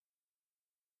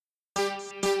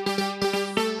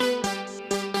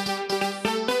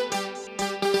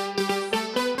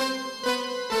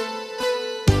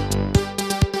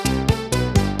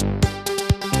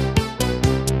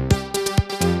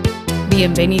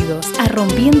Bienvenidos a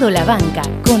Rompiendo la Banca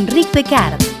con Rick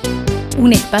Descartes,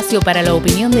 un espacio para la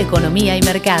opinión de economía y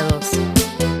mercados.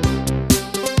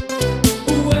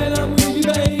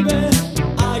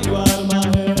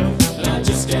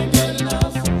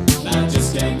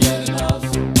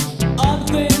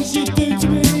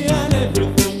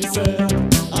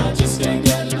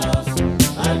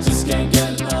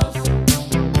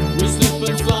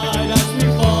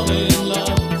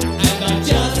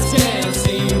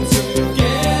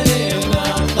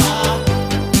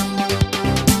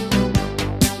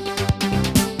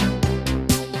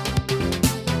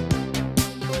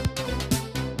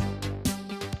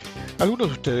 Algunos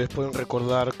de ustedes pueden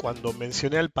recordar cuando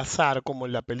mencioné al pasar, como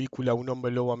en la película Un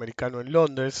hombre lobo americano en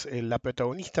Londres, la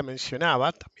protagonista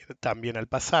mencionaba, también al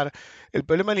pasar, el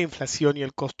problema de la inflación y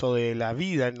el costo de la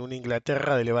vida en una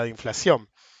Inglaterra de elevada inflación.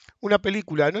 Una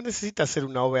película no necesita ser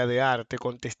una obra de arte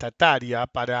contestataria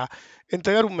para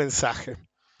entregar un mensaje.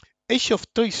 Age of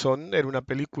Treason era una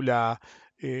película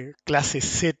clase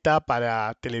Z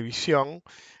para televisión,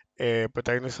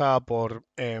 protagonizada por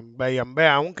Brian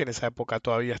Brown, que en esa época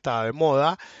todavía estaba de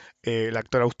moda, el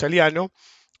actor australiano,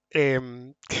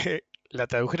 que la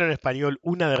tradujeron en español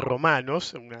Una de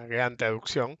Romanos, una gran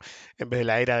traducción, en vez de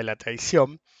La Era de la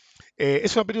Traición.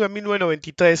 Es una película de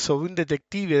 1993 sobre un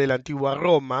detective de la antigua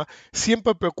Roma,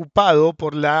 siempre preocupado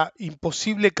por la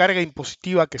imposible carga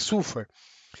impositiva que sufre.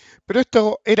 Pero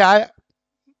esto era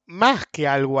más que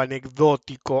algo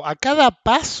anecdótico. A cada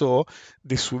paso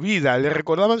de su vida le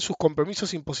recordaban sus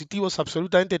compromisos impositivos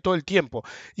absolutamente todo el tiempo.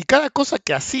 Y cada cosa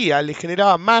que hacía le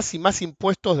generaba más y más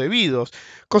impuestos debidos,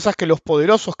 cosas que los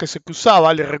poderosos que se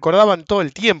cruzaba le recordaban todo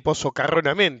el tiempo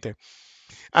socarronamente.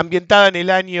 Ambientada en el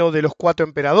año de los cuatro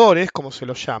emperadores, como se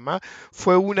lo llama,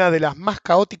 fue una de las más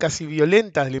caóticas y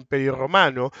violentas del Imperio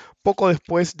Romano, poco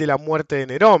después de la muerte de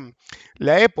Nerón,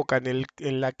 la época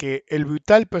en la que el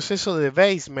brutal proceso de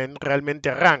debasement realmente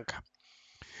arranca.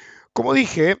 Como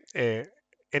dije en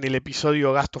el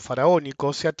episodio Gasto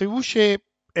Faraónico, se atribuye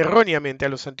erróneamente a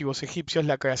los antiguos egipcios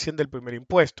la creación del primer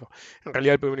impuesto. En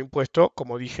realidad el primer impuesto,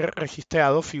 como dije,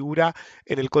 registrado, figura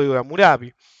en el Código de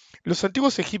Hammurabi. Los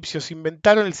antiguos egipcios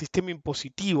inventaron el sistema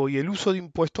impositivo y el uso de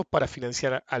impuestos para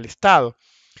financiar al Estado,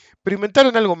 pero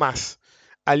inventaron algo más,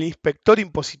 al inspector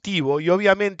impositivo y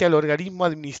obviamente al organismo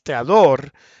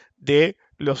administrador de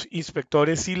los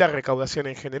inspectores y la recaudación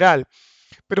en general.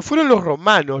 Pero fueron los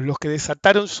romanos los que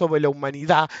desataron sobre la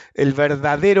humanidad el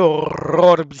verdadero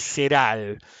horror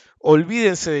visceral.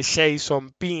 Olvídense de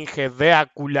Jason, Pinhead,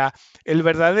 Drácula. El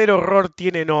verdadero horror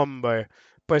tiene nombre: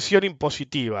 presión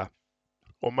impositiva,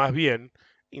 o más bien,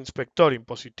 inspector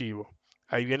impositivo.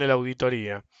 Ahí viene la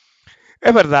auditoría.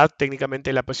 Es verdad,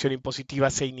 técnicamente la presión impositiva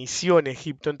se inició en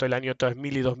Egipto entre el año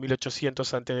 3000 y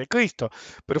 2800 a.C.,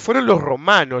 pero fueron los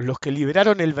romanos los que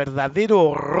liberaron el verdadero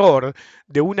horror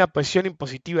de una presión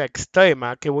impositiva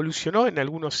extrema que evolucionó en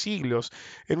algunos siglos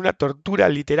en una tortura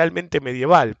literalmente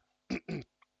medieval.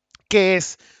 ¿Qué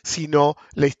es sino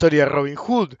la historia de Robin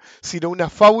Hood, sino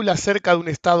una fábula acerca de un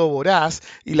Estado voraz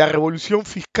y la revolución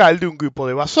fiscal de un grupo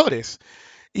de evasores?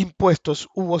 Impuestos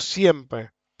hubo siempre.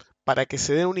 Para que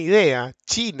se den una idea,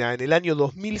 China en el año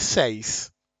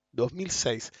 2006,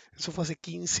 eso fue hace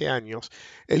 15 años,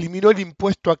 eliminó el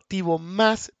impuesto activo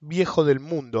más viejo del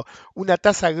mundo, una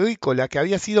tasa agrícola que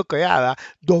había sido creada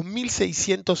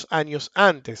 2600 años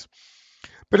antes.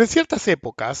 Pero en ciertas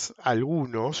épocas,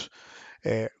 algunos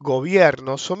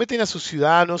gobiernos someten a sus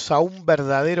ciudadanos a un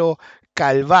verdadero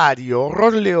calvario,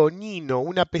 horror leonino,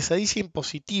 una pesadilla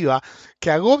impositiva que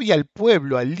agobia al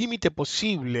pueblo al límite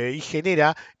posible y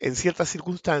genera, en ciertas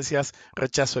circunstancias,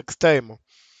 rechazo extremo.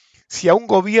 Si a un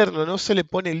gobierno no se le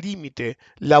pone límite,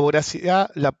 la voracidad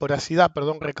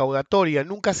recaudatoria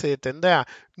nunca se detendrá,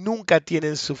 nunca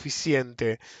tienen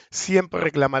suficiente, siempre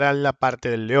reclamarán la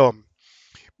parte del león.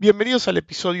 Bienvenidos al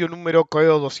episodio número,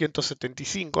 creo,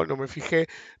 275, no me fijé,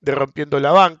 de Rompiendo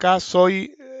la Banca.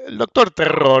 Soy el Doctor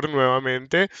Terror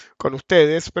nuevamente con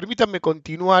ustedes. Permítanme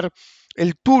continuar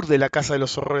el tour de la Casa de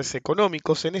los Horrores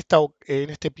Económicos. En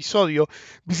este episodio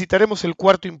visitaremos el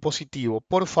cuarto impositivo.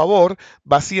 Por favor,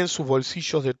 vacíen sus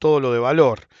bolsillos de todo lo de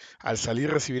valor. Al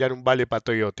salir recibirán un vale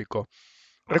patriótico.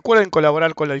 Recuerden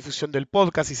colaborar con la difusión del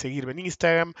podcast y seguirme en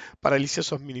Instagram para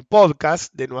deliciosos mini podcasts.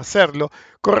 De no hacerlo,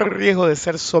 corre el riesgo de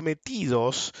ser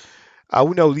sometidos a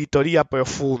una auditoría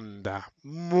profunda,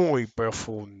 muy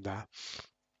profunda.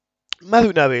 Más de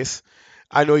una vez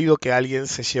han oído que alguien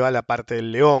se lleva la parte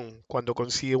del león cuando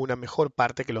consigue una mejor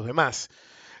parte que los demás.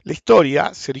 La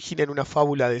historia se origina en una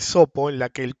fábula de Esopo en la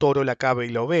que el toro, la cabra y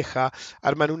la oveja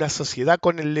arman una sociedad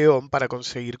con el león para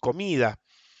conseguir comida.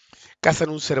 cazan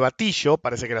un cervatillo,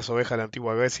 parece que las ovejas de la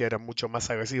antigua Grecia eran mucho más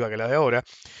agresivas que las de ahora,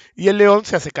 y el león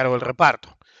se hace cargo del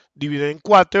reparto. Dividen en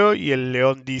cuatro y el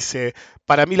león dice,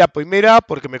 para mí la primera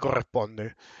porque me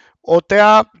corresponde.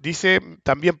 Otra dice,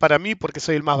 también para mí porque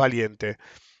soy el más valiente.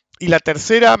 Y la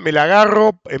tercera me la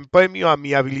agarro en premio a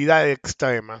mi habilidad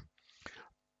extrema.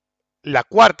 La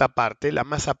cuarta parte, la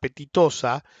más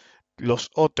apetitosa, los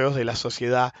otros de la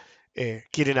sociedad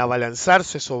quieren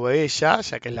abalanzarse sobre ella,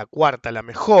 ya que es la cuarta, la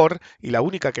mejor y la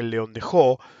única que el león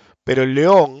dejó, pero el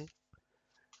león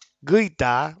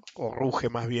grita, o ruge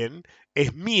más bien,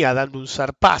 es mía dando un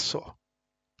zarpazo.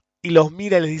 Y los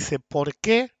mira y les dice, ¿por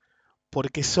qué?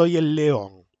 Porque soy el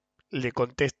león. Le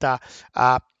contesta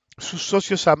a sus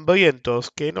socios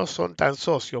hambrientos, que no son tan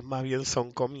socios, más bien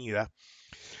son comida.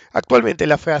 Actualmente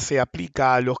la frase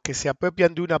aplica a los que se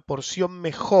apropian de una porción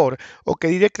mejor o que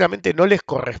directamente no les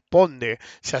corresponde,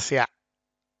 ya sea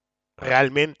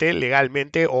realmente,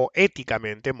 legalmente o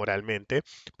éticamente, moralmente,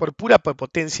 por pura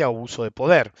prepotencia o uso de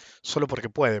poder, solo porque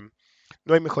pueden.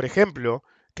 No hay mejor ejemplo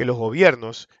que los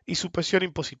gobiernos y su presión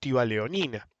impositiva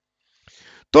leonina.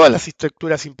 Todas las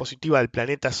estructuras impositivas del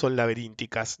planeta son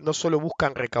laberínticas, no solo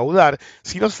buscan recaudar,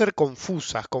 sino ser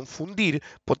confusas. Confundir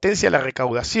potencia la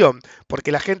recaudación,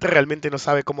 porque la gente realmente no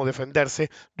sabe cómo defenderse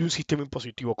de un sistema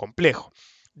impositivo complejo.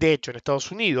 De hecho, en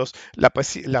Estados Unidos, la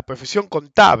profesión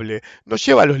contable no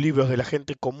lleva los libros de la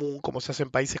gente común como se hace en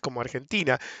países como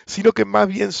Argentina, sino que más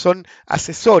bien son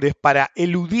asesores para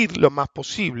eludir lo más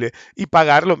posible y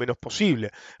pagar lo menos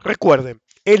posible. Recuerden,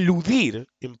 eludir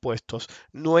impuestos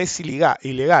no es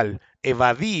ilegal,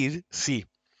 evadir sí.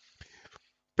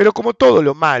 Pero como todo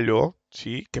lo malo,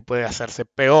 ¿sí? Que puede hacerse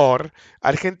peor,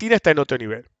 Argentina está en otro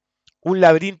nivel. Un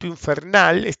laberinto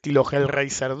infernal, estilo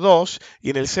Hellraiser 2, y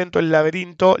en el centro del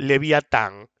laberinto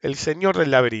Leviatán, el señor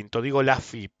del laberinto, digo la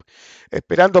FIP,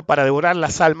 esperando para devorar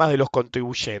las almas de los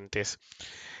contribuyentes.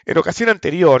 En ocasión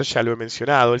anterior, ya lo he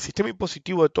mencionado, el sistema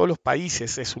impositivo de todos los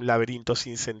países es un laberinto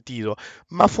sin sentido,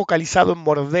 más focalizado en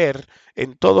morder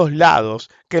en todos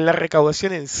lados que en la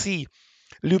recaudación en sí.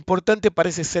 Lo importante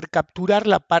parece ser capturar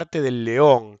la parte del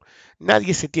león.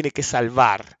 Nadie se tiene que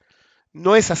salvar.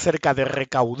 No es acerca de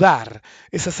recaudar,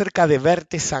 es acerca de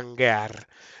verte sangrar.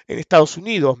 En Estados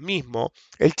Unidos mismo,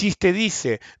 el chiste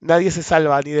dice, nadie se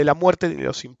salva ni de la muerte ni de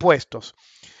los impuestos.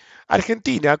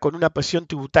 Argentina, con una presión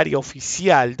tributaria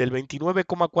oficial del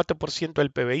 29,4%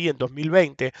 del PBI en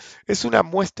 2020, es una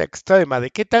muestra extrema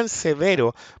de qué tan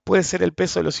severo puede ser el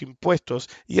peso de los impuestos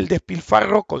y el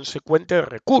despilfarro consecuente de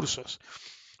recursos.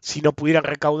 Si no pudieran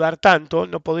recaudar tanto,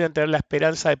 no podrían tener la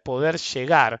esperanza de poder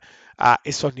llegar a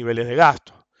esos niveles de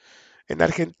gasto. En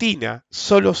Argentina,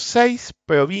 solo 6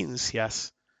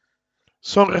 provincias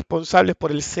son responsables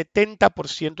por el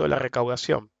 70% de la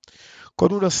recaudación,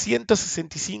 con unos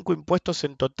 165 impuestos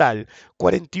en total,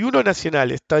 41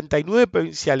 nacionales, 39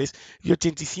 provinciales y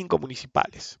 85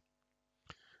 municipales.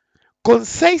 Con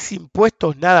 6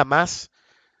 impuestos nada más,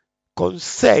 con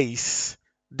 6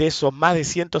 de esos más de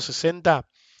 160,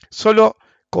 solo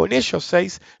con ellos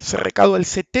 6 se recauda el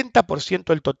 70%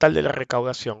 del total de la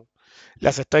recaudación.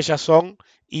 Las estrellas son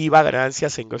IVA,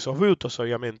 ganancias e ingresos brutos,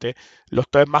 obviamente, los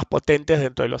tres más potentes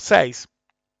dentro de los 6.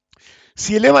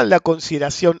 Si elevan la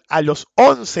consideración a los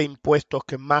 11 impuestos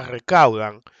que más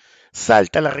recaudan,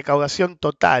 salta la recaudación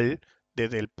total,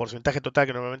 desde el porcentaje total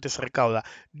que normalmente se recauda,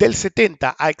 del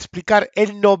 70 a explicar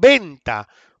el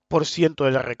 90%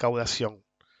 de la recaudación.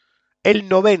 El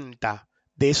 90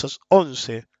 de esos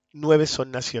 11, 9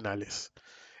 son nacionales.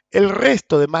 El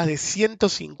resto de más de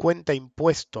 150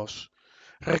 impuestos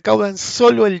recaudan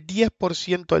solo el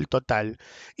 10% del total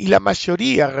y la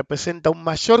mayoría representa un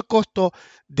mayor costo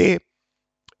de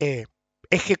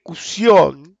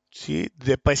ejecución, ¿sí?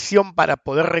 De presión para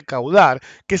poder recaudar,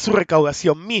 que es su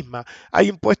recaudación misma. Hay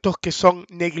impuestos que son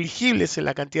negligibles en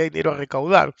la cantidad de dinero a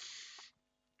recaudar,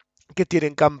 que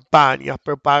tienen campañas,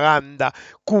 propaganda,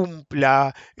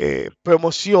 cumpla,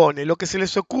 promociones, lo que se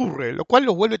les ocurre, lo cual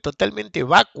los vuelve totalmente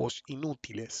vacuos,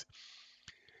 inútiles.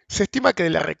 Se estima que de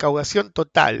la recaudación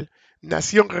total,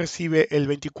 Nación recibe el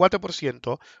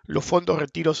 24%, los fondos de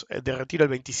retiro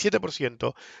el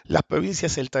 27%, las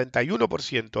provincias el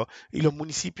 31% y los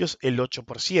municipios el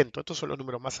 8%. Estos son los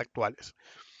números más actuales.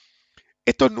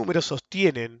 Estos números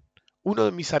sostienen uno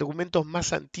de mis argumentos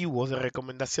más antiguos de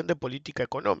recomendación de política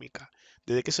económica.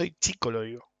 Desde que soy chico lo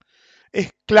digo.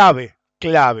 Es clave,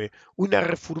 una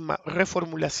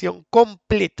reformulación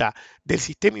completa del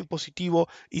sistema impositivo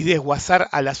y desguazar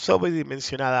a la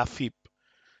sobredimensionada FIP.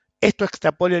 Esto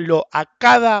extrapólenlo a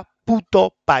cada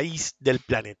puto país del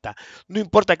planeta. No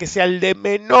importa que sea el de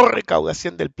menor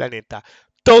recaudación del planeta.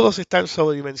 Todos están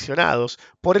sobredimensionados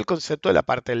por el concepto de la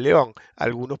parte del león.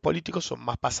 Algunos políticos son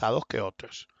más pasados que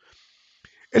otros.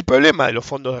 El problema de los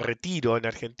fondos de retiro en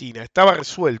Argentina estaba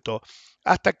resuelto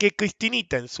hasta que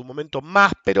Cristinita, en su momento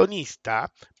más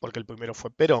peronista, porque el primero fue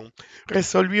Perón,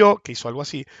 resolvió, que hizo algo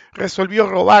así, resolvió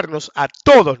robarnos a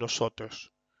todos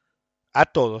nosotros, a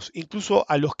todos, incluso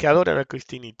a los que adoran a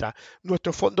Cristinita,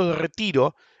 nuestros fondos de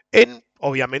retiro en,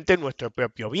 obviamente, nuestro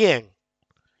propio bien.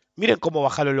 Miren cómo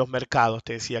bajaron los mercados,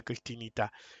 te decía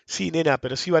Cristinita. Sí, nena,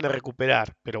 pero sí van a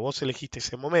recuperar, pero vos elegiste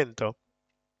ese momento.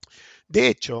 De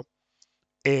hecho,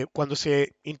 cuando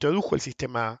se introdujo el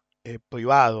sistema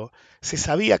privado, se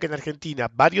sabía que en Argentina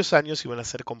varios años iban a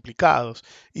ser complicados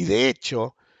y de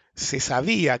hecho se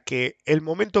sabía que el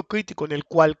momento crítico en el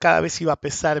cual cada vez iba a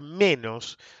pesar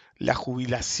menos la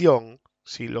jubilación,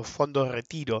 ¿sí? Los fondos de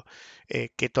retiro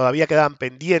que todavía quedaban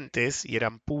pendientes y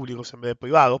eran públicos en vez de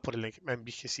privados por el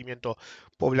envejecimiento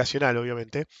poblacional,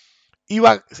 obviamente,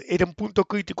 era un punto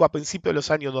crítico a principios de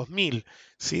los años 2000,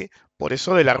 ¿sí? Por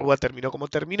eso de la Rúa terminó como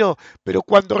terminó, pero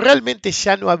cuando realmente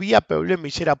ya no había problema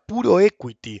y ya era puro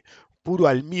equity, puro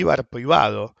almíbar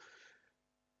privado,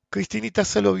 Cristinita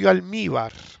solo vio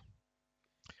almíbar.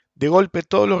 De golpe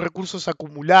todos los recursos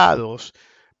acumulados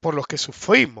por los que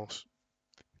sufrimos,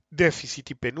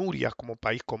 déficit y penurias como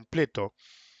país completo,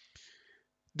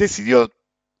 decidió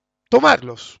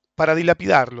tomarlos para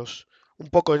dilapidarlos. Un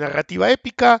poco de narrativa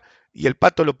épica y el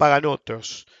pato lo pagan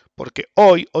otros. Porque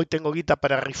hoy tengo guita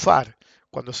para rifar.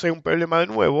 Cuando sea un problema de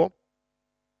nuevo,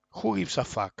 who gives a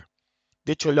fuck?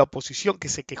 De hecho, la oposición que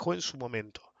se quejó en su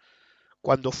momento,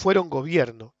 cuando fueron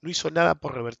gobierno, no hizo nada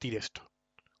por revertir esto.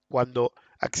 Cuando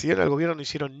accedieron al gobierno no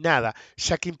hicieron nada,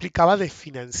 ya que implicaba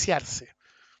desfinanciarse.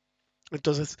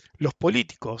 Entonces, los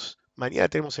políticos, mañana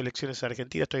tenemos elecciones en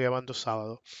Argentina, estoy grabando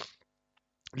sábado,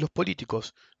 los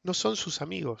políticos no son sus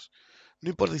amigos. No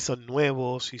importa si son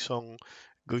nuevos, si son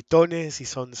gritones, si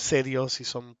son serios, si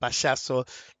son payasos,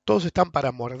 todos están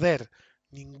para morder.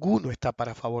 Ninguno está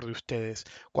para favor de ustedes.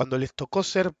 Cuando les tocó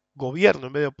ser gobierno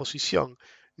en vez de oposición,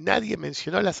 nadie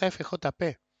mencionó a las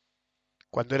AFJP.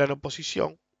 Cuando eran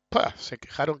oposición, ¡pah!, se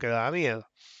quejaron que daba miedo.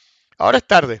 Ahora es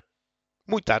tarde,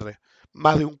 muy tarde.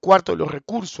 Más de un cuarto de los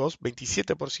recursos,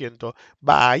 27%,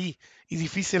 va ahí y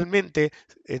difícilmente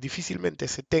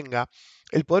se tenga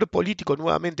el poder político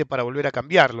nuevamente para volver a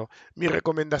cambiarlo. Mi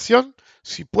recomendación,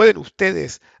 si pueden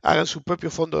ustedes, hagan su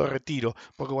propio fondo de retiro,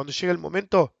 porque cuando llegue el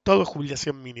momento, todo es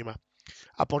jubilación mínima.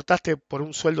 Aportaste por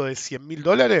un sueldo de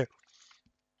 $100.000,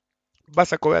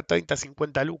 vas a cobrar 30,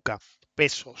 50 lucas,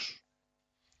 pesos.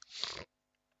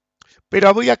 Pero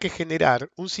habría que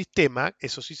generar un sistema,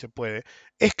 eso sí se puede,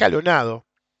 escalonado.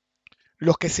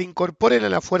 Los que se incorporen a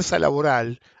la fuerza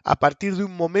laboral a partir de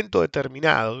un momento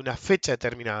determinado, de una fecha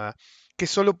determinada, que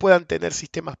solo puedan tener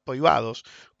sistemas privados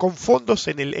con fondos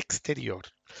en el exterior.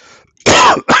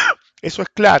 Eso es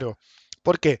claro.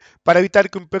 ¿Por qué? Para evitar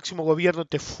que un próximo gobierno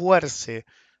te fuerce,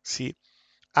 ¿sí?,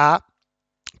 a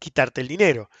quitarte el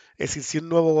dinero. Es decir, si un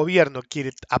nuevo gobierno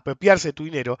quiere apropiarse de tu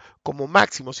dinero, como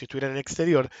máximo si estuviera en el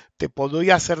exterior, te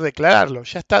podría hacer declararlo.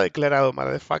 Ya está declarado,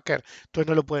 motherfucker. Entonces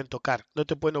no lo pueden tocar, no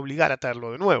te pueden obligar a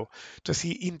traerlo de nuevo. Entonces,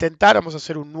 si intentáramos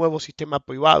hacer un nuevo sistema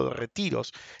privado de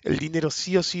retiros, el dinero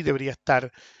sí o sí debería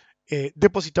estar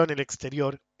depositado en el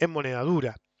exterior en moneda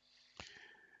dura.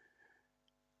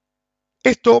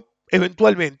 Esto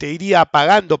eventualmente iría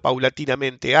apagando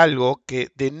paulatinamente algo que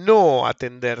de no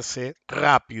atenderse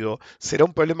rápido será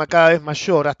un problema cada vez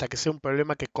mayor hasta que sea un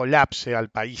problema que colapse al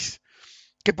país.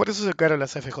 Que por eso se crearon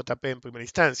las FJP en primera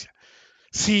instancia.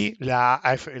 Sí,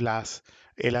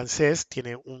 el ANSES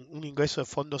tiene un ingreso de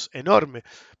fondos enorme,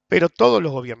 pero todos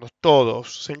los gobiernos,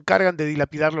 todos, se encargan de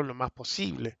dilapidarlo lo más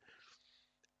posible.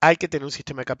 Hay que tener un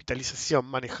sistema de capitalización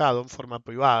manejado en forma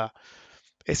privada.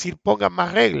 Es decir, pongan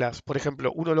más reglas. Por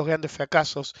ejemplo, uno de los grandes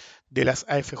fracasos de las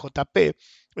AFJP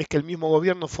es que el mismo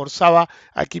gobierno forzaba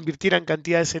a que invirtieran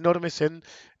cantidades enormes en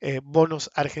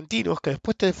bonos argentinos que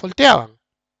después te defolteaban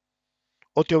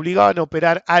o te obligaban a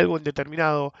operar algo en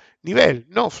determinado nivel.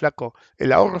 No, flaco,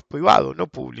 el ahorro es privado, no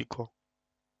público.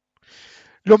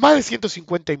 Los más de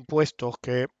 150 impuestos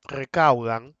que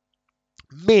recaudan,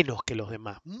 menos que los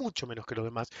demás, mucho menos que los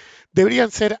demás,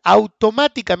 deberían ser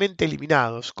automáticamente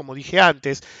eliminados. Como dije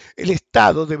antes, el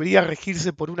Estado debería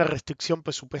regirse por una restricción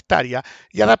presupuestaria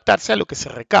y adaptarse a lo que se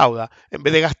recauda, en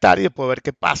vez de gastar y después ver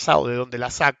qué pasa o de dónde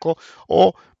la saco,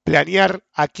 o planear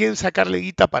a quién sacarle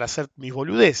guita para hacer mis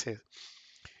boludeces.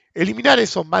 Eliminar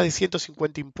esos más de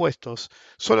 150 impuestos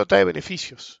solo trae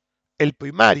beneficios. El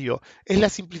primario es la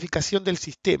simplificación del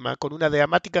sistema con una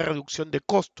dramática reducción de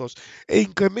costos e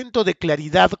incremento de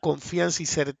claridad, confianza y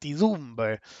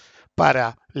certidumbre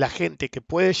para la gente que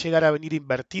puede llegar a venir a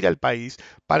invertir al país,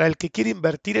 para el que quiere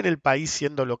invertir en el país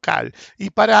siendo local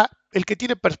y para el que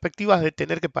tiene perspectivas de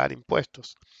tener que pagar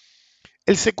impuestos.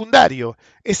 El secundario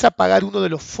es apagar uno de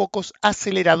los focos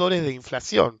aceleradores de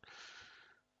inflación.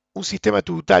 Un sistema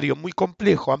tributario muy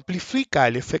complejo amplifica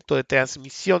el efecto de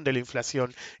transmisión de la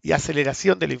inflación y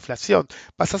aceleración de la inflación.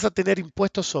 Pasás a tener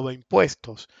impuestos sobre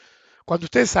impuestos. Cuando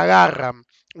ustedes agarran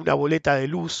una boleta de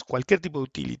luz, cualquier tipo de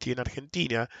utility en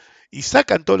Argentina, y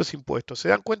sacan todos los impuestos, se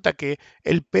dan cuenta que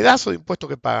el pedazo de impuestos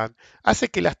que pagan hace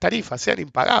que las tarifas sean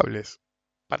impagables,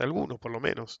 para algunos por lo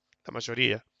menos, la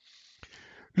mayoría.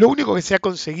 Lo único que se ha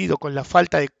conseguido con la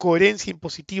falta de coherencia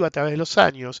impositiva a través de los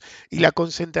años y la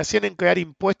concentración en crear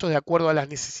impuestos de acuerdo a las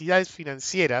necesidades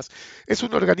financieras es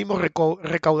un organismo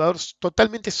recaudador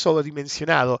totalmente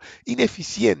sobredimensionado,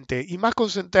 ineficiente y más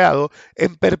concentrado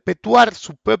en perpetuar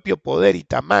su propio poder y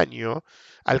tamaño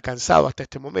alcanzado hasta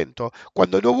este momento,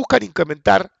 cuando no buscan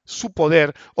incrementar su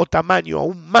poder o tamaño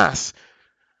aún más,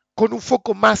 con un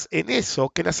foco más en eso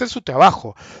que en hacer su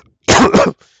trabajo.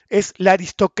 Es la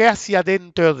aristocracia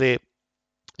dentro de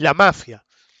la mafia.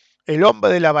 El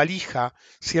hombre de la valija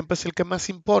siempre es el que más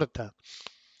importa.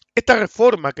 Esta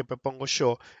reforma que propongo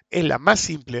yo es la más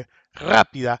simple,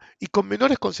 rápida y con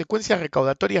menores consecuencias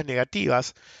recaudatorias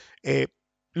negativas, eh,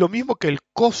 lo mismo que el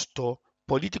costo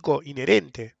político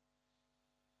inherente.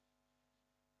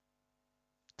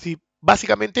 ¿Sí?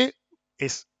 Básicamente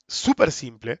es súper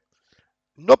simple,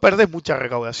 no perdés mucha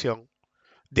recaudación,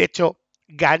 de hecho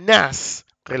ganás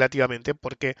relativamente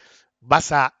porque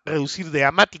vas a reducir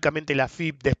dramáticamente la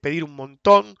FIP, despedir un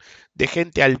montón de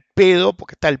gente al pedo,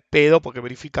 porque está al pedo, porque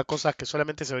verifica cosas que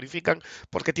solamente se verifican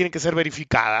porque tienen que ser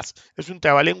verificadas. Es un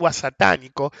trabalengua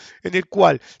satánico en el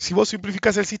cual, si vos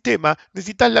simplificás el sistema,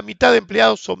 necesitas la mitad de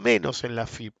empleados o menos en la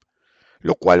FIP,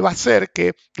 lo cual va a hacer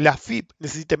que la FIP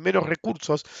necesite menos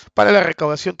recursos para la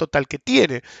recaudación total que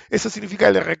tiene. Eso significa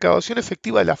que la recaudación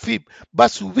efectiva de la FIP va a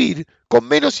subir con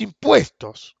menos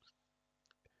impuestos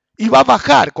y va a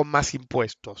bajar con más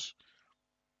impuestos.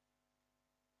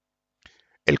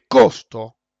 El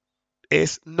costo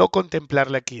es no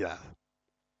contemplar la equidad.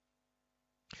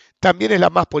 También es la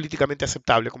más políticamente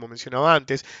aceptable, como mencionaba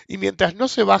antes, y mientras no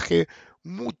se baje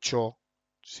mucho,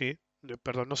 ¿sí?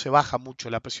 Perdón, no se baja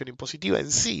mucho la presión impositiva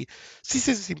en sí, sí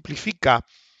se simplifica,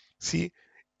 ¿sí?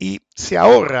 Y se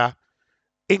ahorra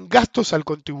en gastos al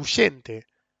contribuyente.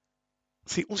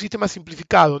 ¿Sí? Un sistema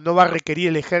simplificado no va a requerir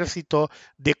el ejército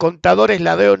de contadores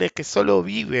ladrones que solo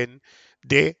viven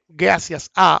de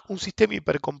gracias a un sistema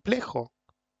hipercomplejo.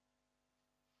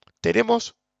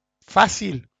 Tenemos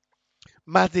fácil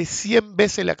más de 100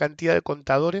 veces la cantidad de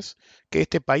contadores que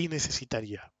este país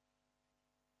necesitaría.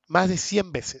 Más de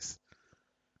 100 veces.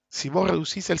 Si vos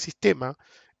reducís el sistema,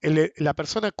 la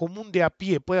persona común de a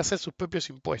pie puede hacer sus propios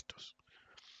impuestos.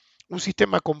 Un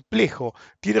sistema complejo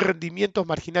tiene rendimientos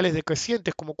marginales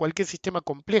decrecientes como cualquier sistema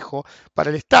complejo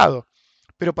para el Estado,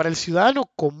 pero para el ciudadano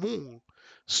común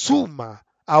suma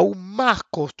aún más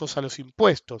costos a los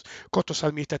impuestos, costos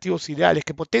administrativos ideales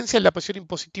que potencian la presión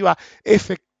impositiva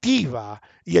efectiva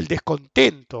y el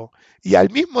descontento, y al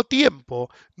mismo tiempo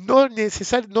no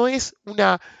es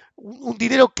un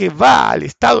dinero que va al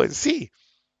Estado en sí.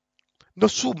 No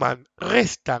suman,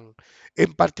 restan,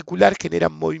 en particular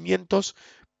generan movimientos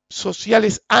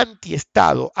sociales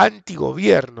anti-Estado,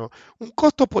 anti-gobierno, un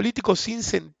costo político sin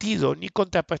sentido ni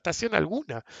contraprestación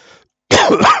alguna.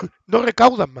 No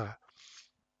recaudan más,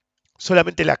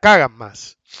 solamente la cagan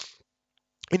más.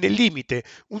 En el límite,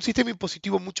 un sistema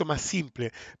impositivo mucho más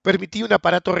simple permitía un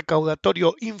aparato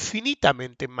recaudatorio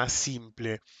infinitamente más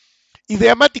simple y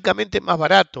dramáticamente más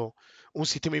barato. Un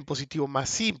sistema impositivo más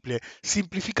simple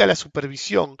simplifica la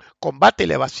supervisión, combate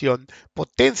la evasión,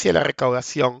 potencia la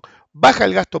recaudación, baja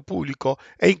el gasto público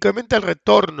e incrementa el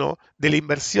retorno de la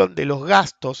inversión de los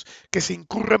gastos que se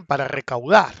incurren para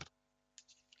recaudar.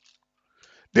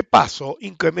 De paso,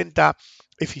 incrementa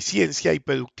eficiencia y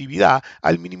productividad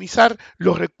al minimizar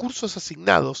los recursos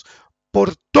asignados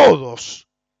por todos,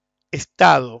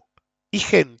 Estado y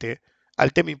gente,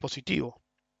 al tema impositivo.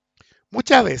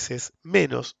 Muchas veces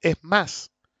menos es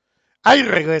más. Hay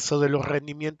regreso de los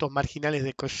rendimientos marginales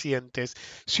decrecientes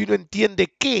si uno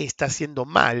entiende qué está haciendo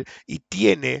mal y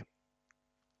tiene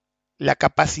la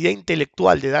capacidad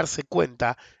intelectual de darse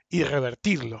cuenta y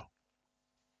revertirlo.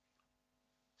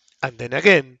 And then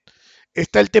again,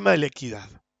 está el tema de la equidad,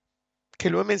 que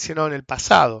lo he mencionado en el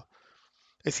pasado.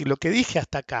 Es decir, lo que dije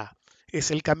hasta acá es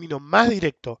el camino más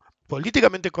directo,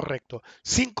 políticamente correcto,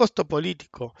 sin costo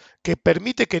político, que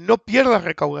permite que no pierdas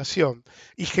recaudación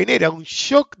y genera un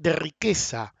shock de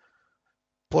riqueza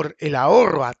por el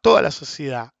ahorro a toda la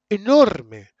sociedad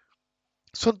enorme.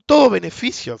 Son todo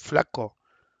beneficios, flaco.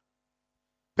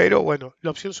 Pero bueno,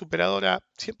 la opción superadora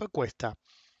siempre cuesta.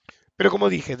 Pero como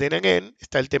dije, de Nenén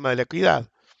está el tema de la equidad.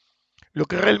 Lo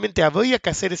que realmente habría que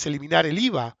hacer es eliminar el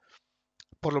IVA,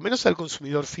 por lo menos al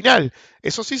consumidor final.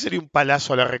 Eso sí sería un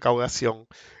palazo a la recaudación.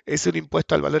 Es un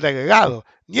impuesto al valor agregado.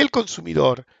 Ni el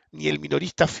consumidor ni el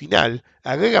minorista final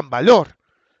agregan valor.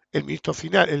 El ministro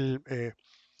final,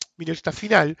 minorista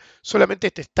final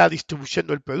solamente te está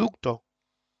distribuyendo el producto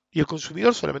y el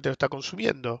consumidor solamente lo está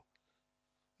consumiendo.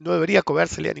 No debería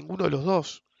cobrársele a ninguno de los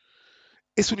dos.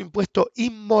 Es un impuesto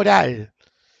inmoral.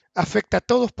 Afecta a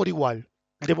todos por igual.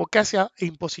 Democracia e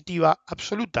impositiva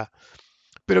absoluta.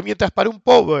 Pero mientras para un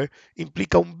pobre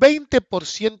implica un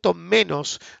 20%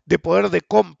 menos de poder de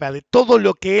compra de todo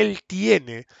lo que él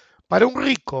tiene, para un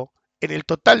rico, en el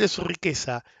total de su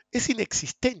riqueza, es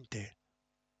inexistente.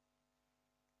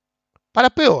 Para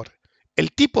peor,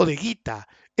 el tipo de guita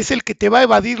es el que te va a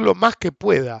evadir lo más que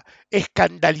pueda,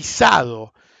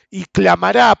 escandalizado, y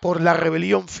clamará por la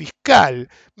rebelión fiscal,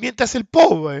 mientras el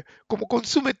pobre, como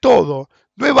consume todo,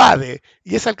 no evade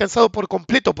y es alcanzado por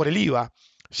completo por el IVA,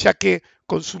 ya que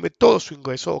consume todo su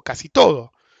ingreso o casi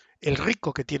todo. El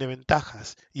rico que tiene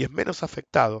ventajas y es menos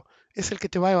afectado es el que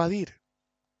te va a evadir.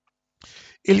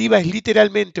 El IVA es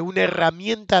literalmente una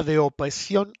herramienta de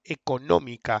opresión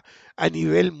económica a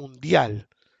nivel mundial.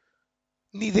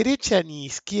 Ni derecha ni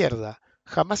izquierda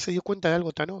jamás se dio cuenta de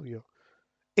algo tan obvio.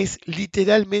 Es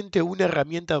literalmente una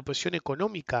herramienta de opresión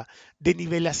económica, de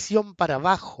nivelación para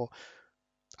abajo,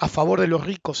 a favor de los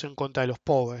ricos en contra de los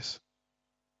pobres.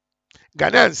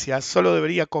 Ganancias solo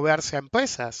debería cobrarse a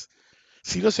empresas.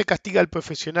 Si no se castiga al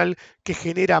profesional que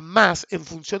genera más en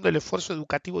función del esfuerzo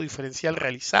educativo diferencial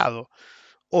realizado,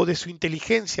 o de su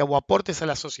inteligencia o aportes a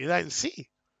la sociedad en sí.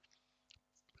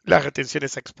 Las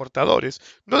retenciones a exportadores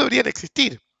no deberían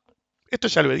existir. Esto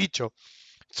ya lo he dicho.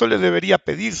 Solo debería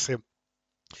pedirse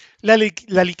la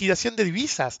liquidación de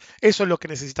divisas. Eso es lo que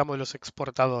necesitamos de los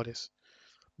exportadores.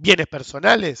 Bienes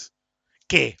personales.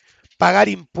 ¿Qué? Pagar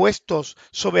impuestos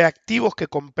sobre activos que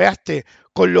compraste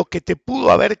con lo que te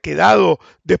pudo haber quedado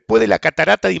después de la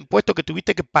catarata de impuestos que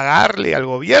tuviste que pagarle al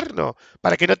gobierno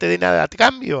para que no te dé nada a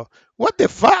cambio. What the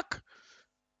fuck?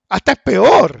 Hasta es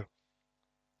peor.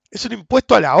 Es un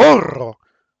impuesto al ahorro.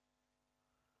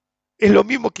 Es lo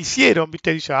mismo que hicieron,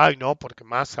 ¿viste? Dice, ay, no, porque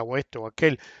Massa o esto o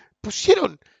aquel.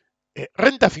 Pusieron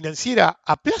renta financiera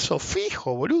a plazo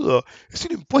fijo, boludo. Es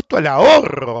un impuesto al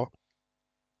ahorro.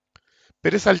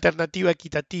 Pero esa alternativa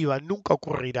equitativa nunca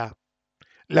ocurrirá.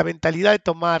 La mentalidad de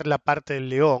tomar la parte del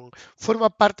león forma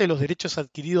parte de los derechos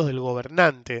adquiridos del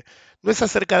gobernante. No es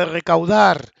acerca de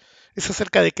recaudar, es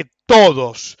acerca de que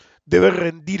todos deben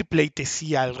rendir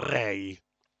pleitesía al rey.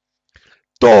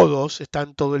 Todos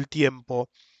están todo el tiempo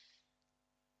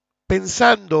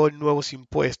pensando en nuevos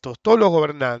impuestos, todos los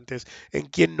gobernantes, en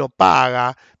quién no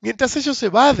paga, mientras ellos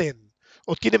evaden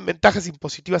o tienen ventajas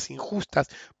impositivas injustas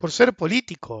por ser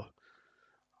políticos.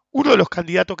 Uno de los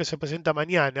candidatos que se presenta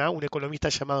mañana, un economista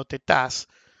llamado Tetaz,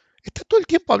 está todo el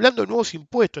tiempo hablando de nuevos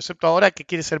impuestos, excepto ahora que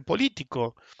quiere ser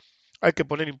político. Hay que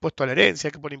poner impuesto a la herencia,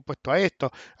 hay que poner impuesto a esto,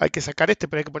 hay que sacar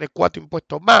pero hay que poner 4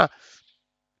 impuestos más.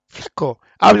 Flaco,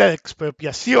 habla de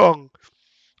expropiación.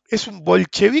 Es un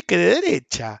bolchevique de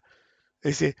derecha.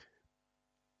 Dice,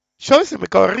 yo a veces me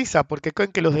cago de risa porque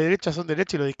creen que los de derecha son de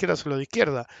derecha y los de izquierda son los de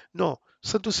izquierda. No,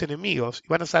 son tus enemigos y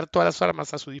van a usar todas las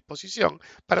armas a su disposición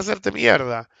para hacerte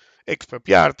mierda.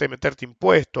 Expropiarte, meterte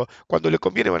impuestos. Cuando le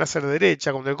conviene van a ser de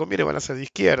derecha, cuando le conviene van a ser de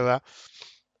izquierda.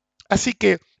 Así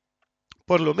que,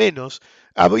 por lo menos,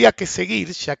 habría que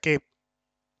seguir, ya que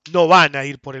no van a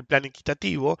ir por el plan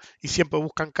equitativo y siempre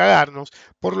buscan cagarnos,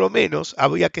 por lo menos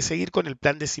habría que seguir con el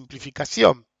plan de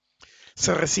simplificación.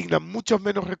 Se resignan muchos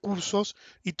menos recursos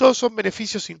y todos son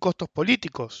beneficios sin costos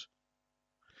políticos.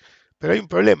 Pero hay un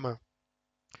problema.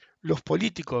 Los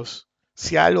políticos,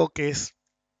 si algo que es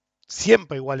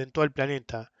siempre igual en todo el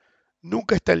planeta,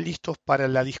 nunca están listos para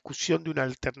la discusión de una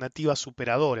alternativa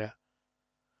superadora.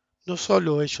 No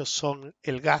solo ellos son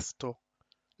el gasto,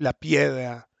 la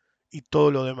piedra y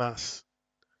todo lo demás.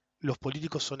 Los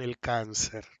políticos son el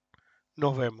cáncer.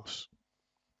 Nos vemos.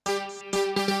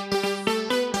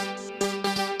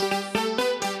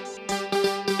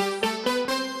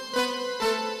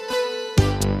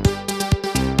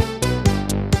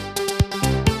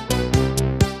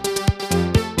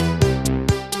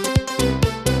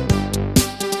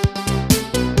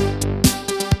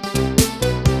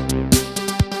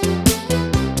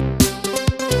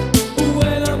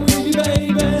 When I'm with you,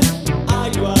 baby, I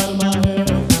you out of my head,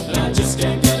 and I just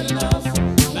can't get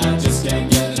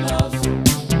enough.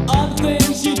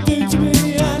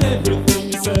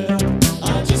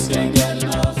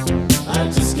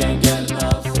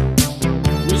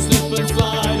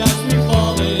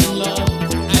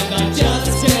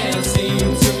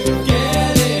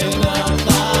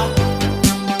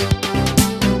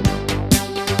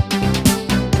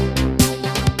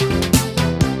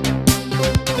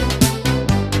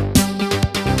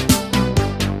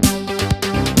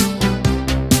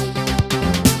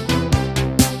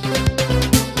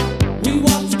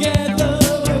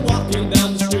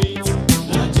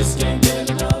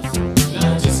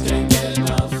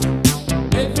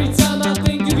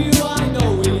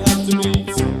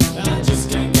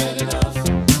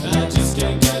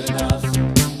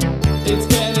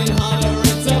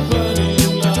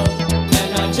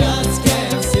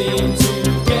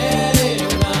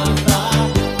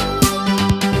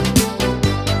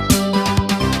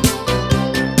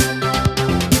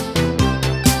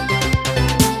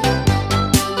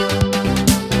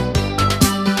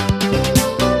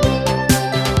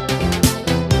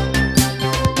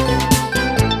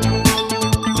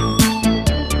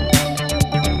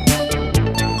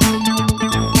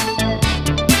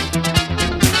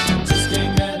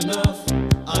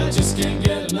 just can't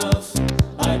get enough.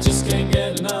 I just can't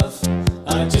get enough.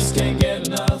 I just can't get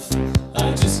enough.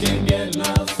 I just can't get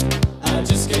enough. I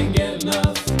just can't get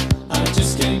enough. I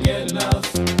just can't get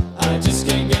enough. I just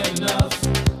can't get enough.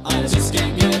 I just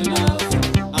can't get enough.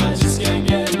 I just can't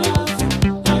get enough.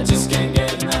 I just can't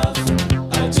get enough.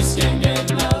 I just can't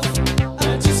get enough.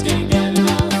 I just can't get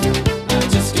enough. I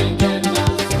just can't get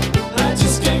enough. I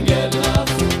just can't get enough.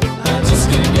 I just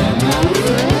can't get enough.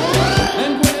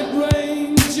 And when it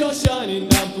rains, you're shining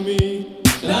down for me.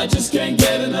 And I just can't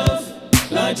get enough.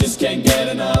 And I just can't get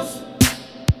enough.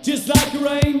 Just like a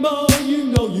rainbow, you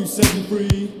know you set me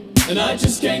free. And I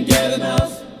just can't get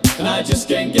enough. And I just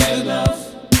can't get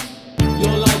enough.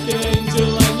 You're like an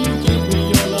angel.